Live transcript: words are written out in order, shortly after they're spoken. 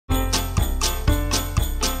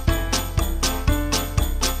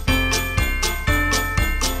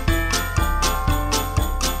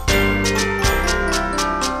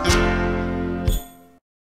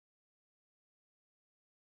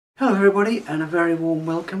Hello everybody, and a very warm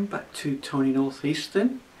welcome back to Tony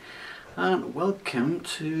Northeastern, and welcome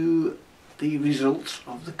to the results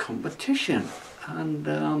of the competition.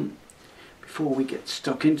 And before we get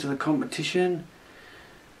stuck into the competition,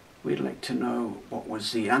 we'd like to know what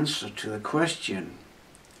was the answer to the question,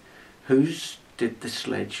 whose did the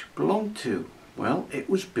sledge belong to? Well, it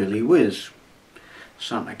was Billy Whiz.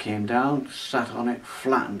 Santa came down, sat on it,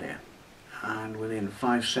 flattened it, and within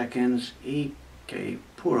 5 seconds he gave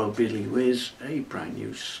poor old Billy Whiz a brand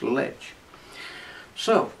new sledge.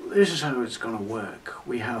 So this is how it's going to work.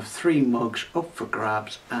 We have 3 mugs up for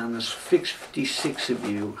grabs, and there's 56 of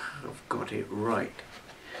you have got it right,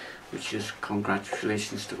 which is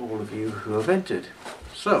congratulations to all of you who have entered.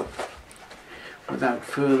 So without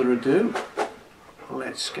further ado,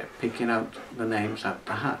 let's get picking out the names out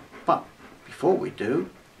the hat. But before we do,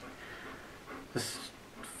 the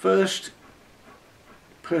first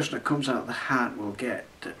person that comes out of the hat will get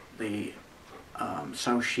the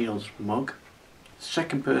South Shields mug.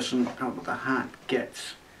 Second person out of the hat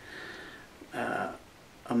gets a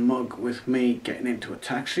mug with me getting into a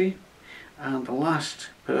taxi, and the last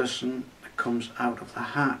person that comes out of the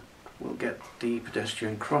hat will get the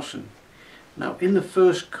pedestrian crossing. Now in the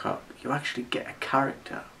first cup you actually get a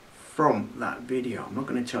character from that video. I'm not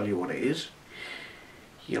going to tell you what it is.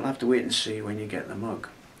 You'll have to wait and see when you get the mug.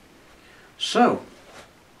 So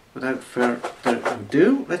without further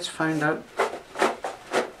ado, let's find out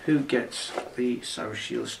who gets the South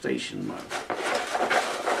Shields station mug.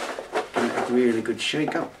 Give it a really good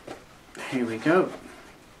shake up. Here we go.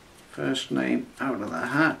 First name out of the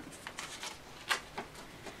hat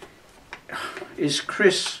is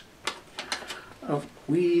Chris of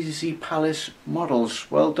Wheezy Palace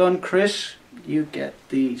Models. Well done, Chris. You get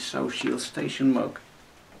the South Shields station mug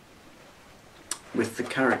with the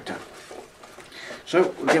character.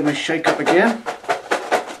 So we'll give them a shake up again.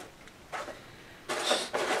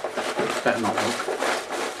 Better not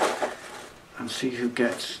look. And see who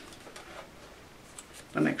gets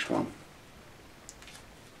the next one.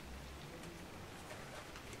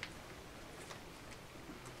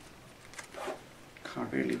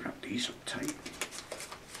 Can't really wrap these up tight.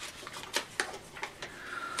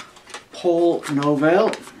 Paul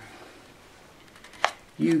Novell,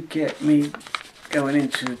 you get me going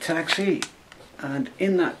into the taxi, and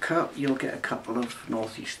in that cup you'll get a couple of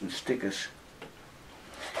Northeastern stickers.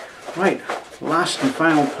 Right, last and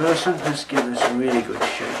final person, let's give this a really good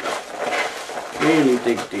shake up. Really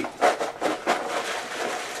dig deep.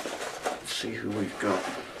 Let's see who we've got.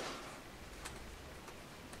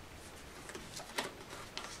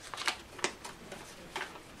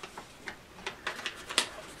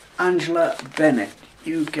 Angela Bennett,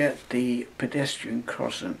 you get the pedestrian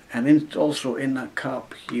crossing, and also in that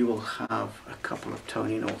cup you will have a couple of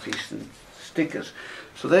Tony Northeastern stickers.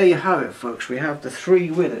 So there you have it, folks. We have the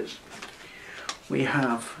 3 winners. We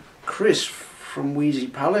have Chris from Wheezy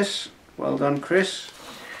Palace. Well done, Chris.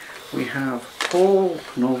 We have Paul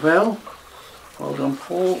Novell. Well done,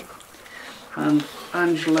 Paul. And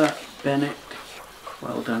Angela Bennett.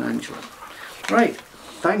 Well done, Angela. Right,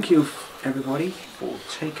 thank you everybody for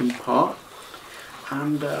taking part,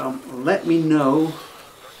 and let me know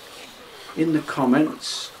in the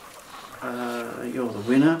comments you're the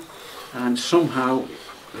winner, and somehow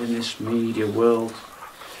in this media world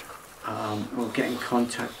we'll get in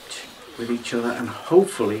contact with each other, and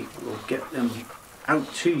hopefully we'll get them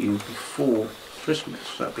out to you before Christmas.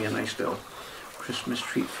 That'll be a nice little Christmas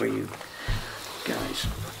treat for you guys.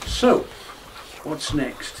 So what's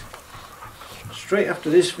next? Straight after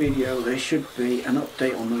this video there should be an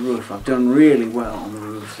update on the roof. I've done really well on the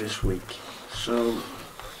roof this week, so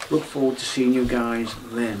look forward to seeing you guys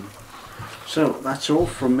then. So that's all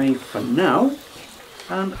from me for now,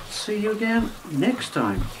 and see you again next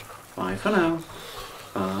time. Bye for now.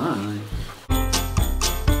 Bye.